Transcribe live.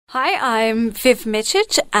Hi, I'm Viv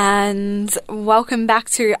Mitchich and welcome back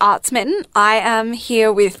to Artsmitten. I am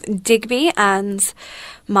here with Digby and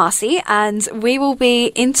Marcy and we will be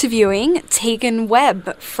interviewing Tegan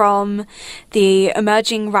Webb from the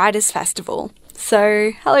Emerging Writers Festival.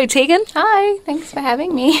 So, hello Tegan. Hi, thanks for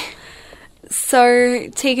having me. So,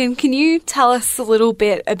 Tegan, can you tell us a little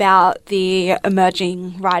bit about the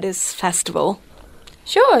Emerging Writers Festival?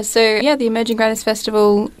 Sure. So, the Emerging Writers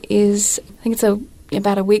Festival is, I think it's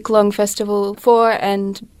about a week-long festival for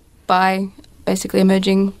and by basically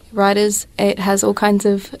emerging writers. It has all kinds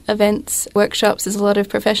of events, workshops. There's a lot of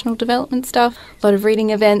professional development stuff, a lot of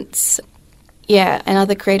reading events, and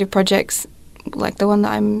other creative projects like the one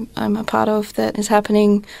that I'm a part of that is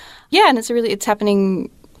happening. Yeah, and it's happening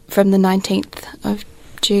from the 19th of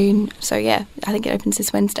June. So, I think it opens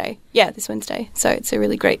this Wednesday. Yeah, this Wednesday. So it's a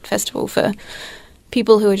really great festival for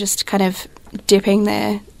people who are just kind of dipping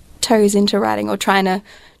their toes into writing or trying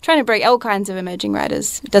to break all kinds of emerging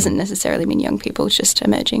writers. It doesn't necessarily mean young people, it's just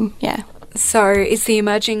emerging, So is the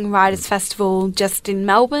Emerging Writers Festival just in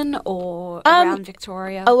Melbourne or around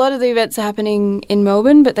Victoria? A lot of the events are happening in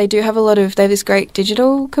Melbourne, but they have this great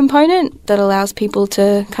digital component that allows people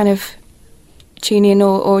to kind of tune in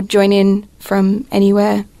or join in from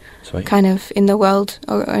anywhere. Sweet. Kind of in the world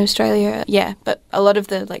or Australia. Yeah, but a lot of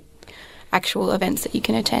the actual events that you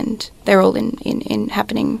can attend, they're all in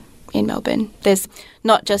happening in Melbourne. There's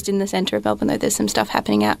not just in the centre of Melbourne though. There's some stuff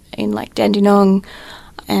happening out in Dandenong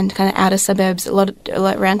and kind of outer suburbs. A lot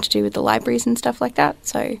around to do with the libraries and stuff like that.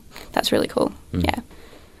 So that's really cool. Yeah.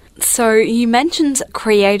 So you mentioned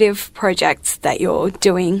creative projects that you're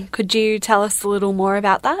doing. Could you tell us a little more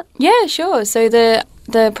about that? Yeah, sure. So the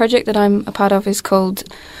project that I'm a part of is called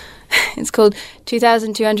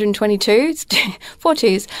 2222. It's 4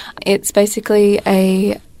 twos. It's basically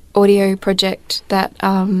a audio project that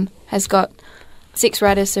has got 6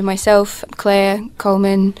 writers, so myself, Claire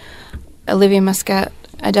Coleman, Olivia Muscat,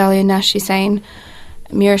 Adalia Nash Hussain,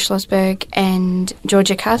 Mira Schlossberg and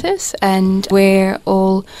Georgia Curtis, and we're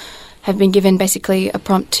all have been given basically a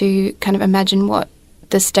prompt to kind of imagine what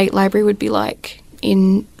the State Library would be like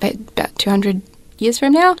in about 200 years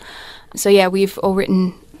from now. So we've all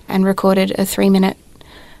written and recorded a 3-minute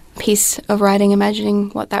piece of writing imagining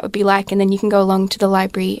what that would be like, and then you can go along to the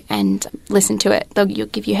library and listen to it. You'll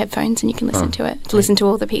give you headphones and you can listen to it, listen to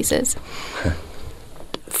all the pieces.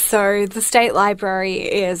 So the State Library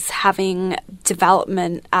is having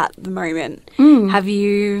development at the moment. Have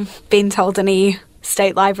you been told any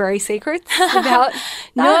State Library secrets about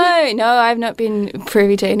that? No, I've not been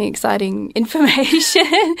privy to any exciting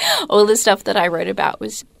information. All the stuff that I wrote about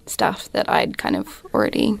was stuff that I'd kind of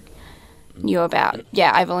already knew about. Yeah,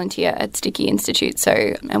 I volunteer at Sticky Institute,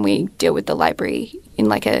 and we deal with the library in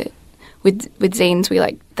with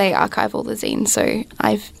zines. They archive all the zines, so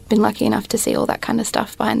I've been lucky enough to see all that kind of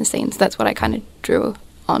stuff behind the scenes. That's what I kind of drew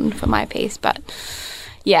on for my piece, but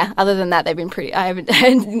other than that, they've been I haven't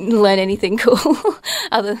learned anything cool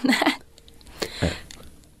other than that.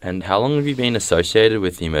 And how long have you been associated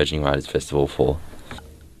with the Emerging Writers Festival for?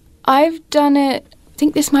 I've done it, I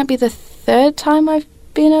think this might be the 3rd time I've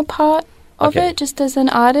been a part of it, just as an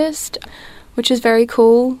artist, which is very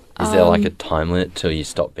cool. Is there a time limit till you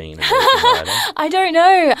stop being an emerging writer? I don't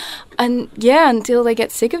know. And until they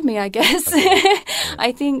get sick of me, I guess. Okay.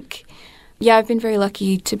 I think, I've been very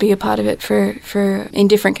lucky to be a part of it for in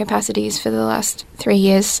different capacities for the last 3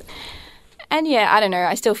 years. And I don't know,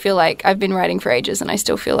 I still feel like I've been writing for ages and I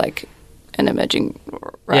still feel like an emerging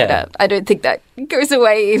writer. Yeah. I don't think that goes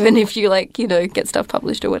away even if you get stuff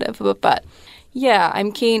published or whatever. But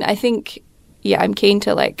I'm keen. I think, I'm keen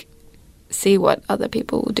to see what other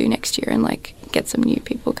people will do next year and get some new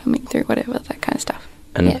people coming through, whatever, that kind of stuff.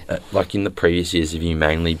 And in the previous years, have you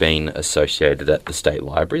mainly been associated at the State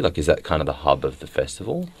Library? Is that kind of the hub of the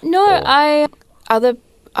festival? No,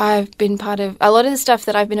 I've been part of a lot of the stuff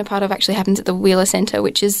that I've been a part of actually happens at the Wheeler Centre,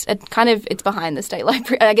 which is it's behind the State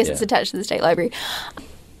Library. I guess it's attached to the State Library,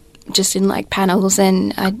 just in panels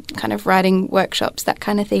and kind of writing workshops, that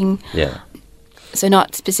kind of thing. Yeah. So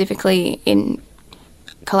not specifically in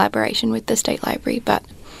collaboration with the State Library, but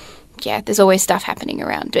there's always stuff happening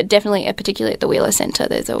around. But definitely, particularly at the Wheeler Centre,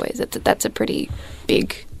 there's always that's a pretty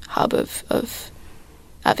big hub of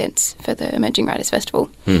events for the Emerging Writers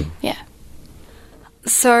Festival. Yeah.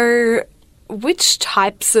 So, which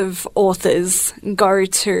types of authors go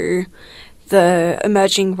to the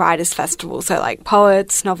Emerging Writers Festival? So,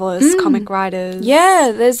 poets, novelists, comic writers.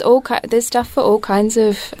 Yeah, there's stuff for all kinds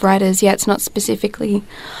of writers. Yeah, it's not specifically.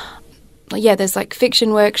 There's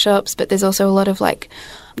fiction workshops, but there's also a lot of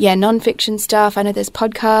non-fiction stuff. I know there's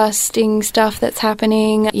podcasting stuff that's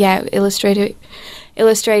happening. Yeah, illustrator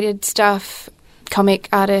illustrated stuff, comic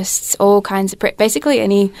artists, all kinds of basically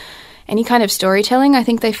any kind of storytelling I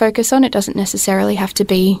think they focus on. It doesn't necessarily have to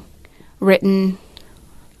be written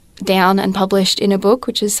down and published in a book,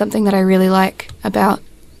 which is something that I really like about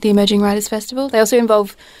the Emerging Writers Festival. They also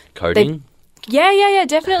involve Coding? Yeah,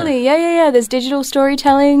 definitely. Yeah. There's digital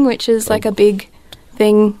storytelling, which is like a big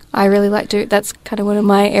thing I really like to. That's kind of one of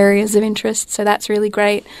my areas of interest, so that's really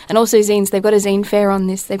great. And also zines. They've got a zine fair on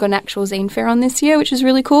this. They've got an actual zine fair on this year, which is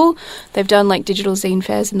really cool. They've done like digital zine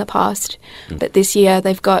fairs in the past, but this year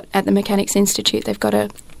they've got at the Mechanics Institute, they've got a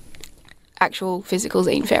actual physical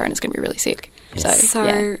zine fair, and it's going to be really sick.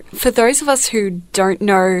 So for those of us who don't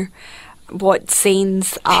know what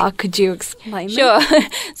zines are, could you explain them? Sure.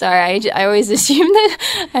 Sorry, I always assume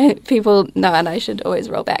that people know, and I should always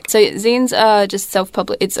roll back. So zines are just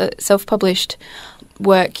self-published. It's a self-published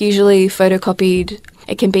work, usually photocopied.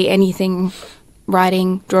 It can be anything,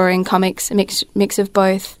 writing, drawing, comics, a mix of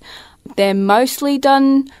both. They're mostly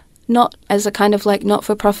done not as a kind of like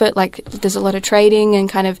not-for-profit, like there's a lot of trading and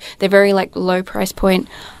kind of, they're very like low price point.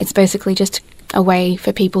 It's basically just a way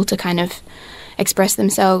for people to kind of express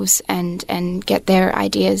themselves and get their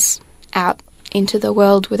ideas out into the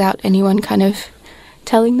world without anyone kind of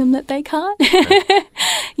telling them that they can't.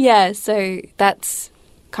 Yeah, so that's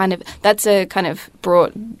a kind of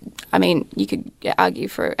broad, I mean, you could argue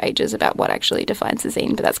for ages about what actually defines a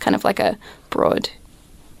zine, but that's kind of like a broad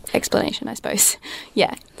explanation, I suppose.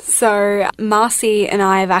 Yeah. So Marcy and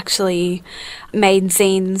I have actually made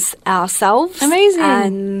zines ourselves. Amazing.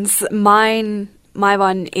 And my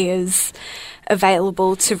one is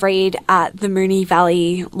available to read at the Moonee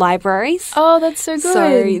Valley Libraries. Oh, that's so good.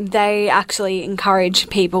 So they actually encourage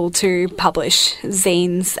people to publish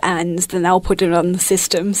zines and then they'll put it on the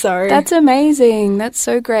system. So that's amazing. That's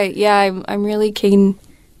so great. Yeah, I'm really keen.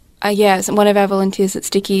 So one of our volunteers at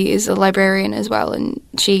Sticky is a librarian as well, and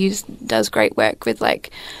she does great work with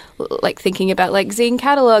like thinking about like zine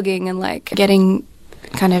cataloguing and like getting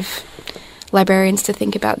kind of librarians to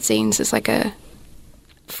think about zines as like a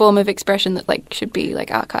form of expression that like should be like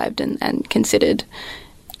archived and considered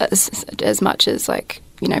as much as like,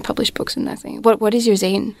 you know, published books and that thing. What is your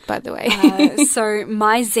zine, by the way? So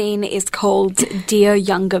my zine is called Dear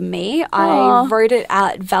Younger Me. Aww. I wrote it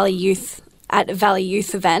at a Valley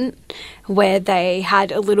Youth event where they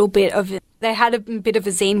had a bit of a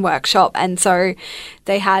zine workshop, and so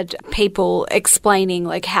they had people explaining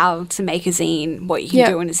like how to make a zine, what you can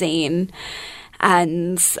do in a zine.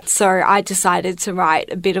 And so I decided to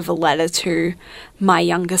write a bit of a letter to my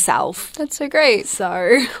younger self. That's so great.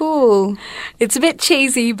 So cool. It's a bit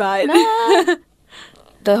cheesy, but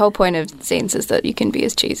the whole point of zines is that you can be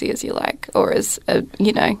as cheesy as you like, or as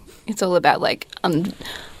you know, it's all about like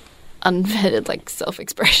unvetted like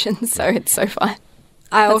self-expression, so it's so fun.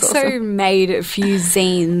 I also made a few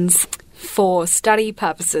zines for study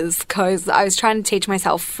purposes because I was trying to teach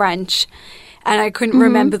myself French and I couldn't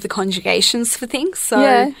remember the conjugations for things.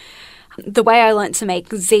 So the way I learnt to make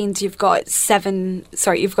zines, you've got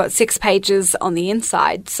 6 pages on the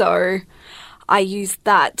inside. So I used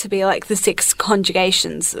that to be like the 6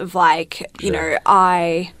 conjugations of like, you know,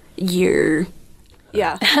 I, you.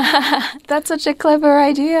 Yeah. That's such a clever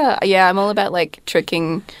idea. Yeah, I'm all about like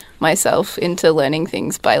tricking myself into learning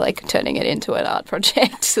things by like turning it into an art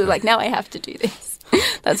project. So like now I have to do this.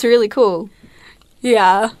 That's really cool.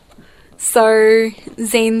 Yeah. So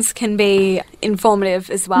zines can be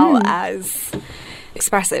informative as well as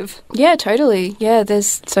expressive. Yeah, totally. Yeah,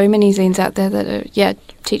 there's so many zines out there that are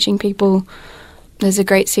teaching people. There's a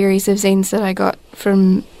great series of zines that I got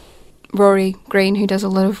from Rory Green, who does a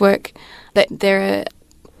lot of work. They're a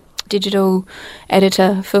digital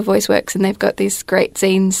editor for VoiceWorks, and they've got this great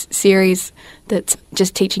zines series that's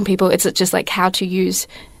just teaching people. It's just like how to use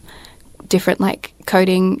different like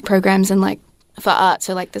coding programs and like for art.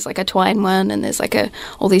 So like there's like a Twine one, and there's like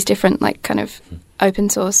all these different like kind of open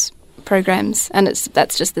source programs, and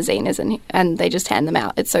that's just the zine, and they just hand them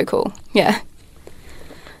out. It's so cool. Yeah.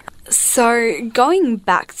 So going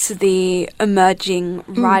back to the Emerging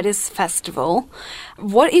Writers Festival,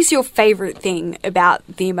 what is your favourite thing about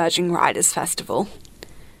the Emerging Writers Festival?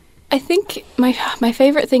 I think my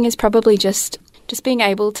favourite thing is probably just being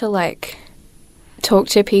able to like talk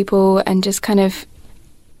to people and just kind of,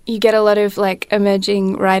 you get a lot of like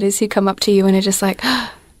emerging writers who come up to you and are just like,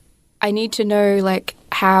 I need to know like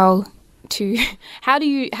how do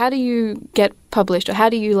you get published, or how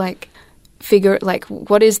do you like figure like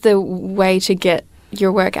what is the way to get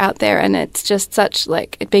your work out there? And it's just such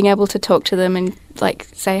like being able to talk to them and like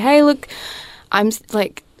say, hey, look, I'm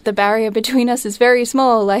like the barrier between us is very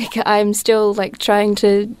small, like I'm still like trying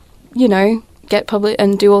to, you know, get public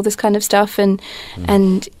and do all this kind of stuff, and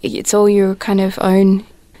it's all your kind of own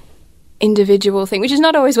individual thing, which is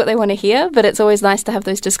not always what they want to hear, but it's always nice to have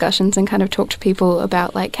those discussions and kind of talk to people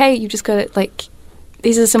about, like, hey, you just got to, like,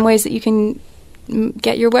 these are some ways that you can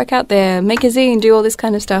get your work out there, make a zine, do all this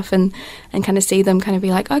kind of stuff, and kind of see them kind of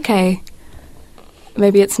be like, okay,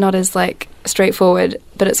 maybe it's not as, like, straightforward,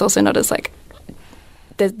 but it's also not as, like,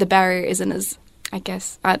 the barrier isn't as, I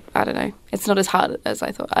guess, I don't know, it's not as hard as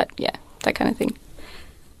I thought. That kind of thing.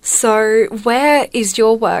 So where is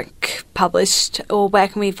your work published, or where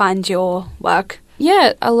can we find your work?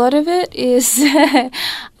 Yeah, a lot of it is I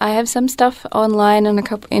have some stuff online in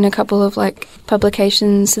a couple of, like,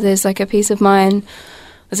 publications. So there's, like, a piece of mine.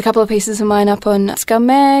 There's a couple of pieces of mine up on Scum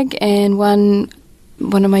Mag, and one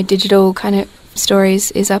of my digital kind of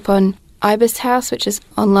stories is up on Ibis House, which is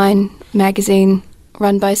online magazine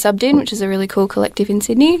run by Subdin, which is a really cool collective in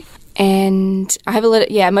Sydney. And I have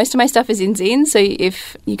most of my stuff is in zines, so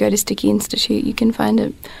if you go to Sticky Institute, you can find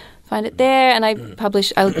it there. And I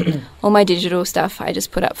publish all my digital stuff. I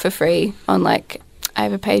just put up for free on, like, I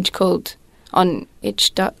have a page called on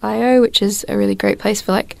itch.io, which is a really great place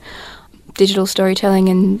for, like, digital storytelling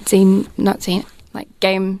and game,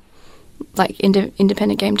 like,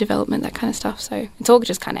 independent game development, that kind of stuff. So it's all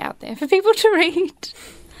just kind of out there for people to read.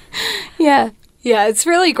 Yeah. Yeah, it's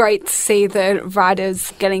really great to see the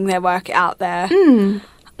writers getting their work out there.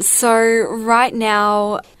 So right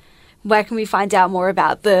now, where can we find out more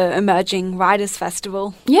about the Emerging Writers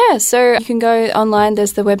Festival? Yeah, so you can go online.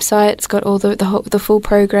 There's the website. It's got all the full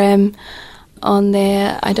program on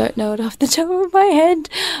there. I don't know it off the top of my head,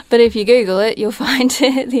 but if you Google it, you'll find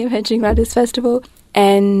it, the Emerging Writers Festival.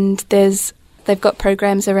 And they've got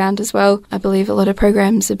programs around as well. I believe a lot of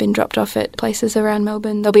programs have been dropped off at places around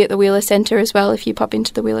Melbourne. They'll be at the Wheeler Centre as well. If you pop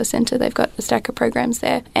into the Wheeler Centre, they've got a stack of programs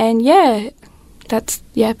there. And that's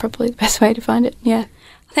probably the best way to find it. Yeah.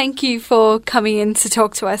 Thank you for coming in to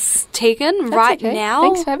talk to us, Tegan. That's okay. Now,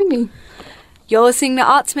 thanks for having me. You're listening to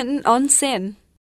Arts Mitten on SYN.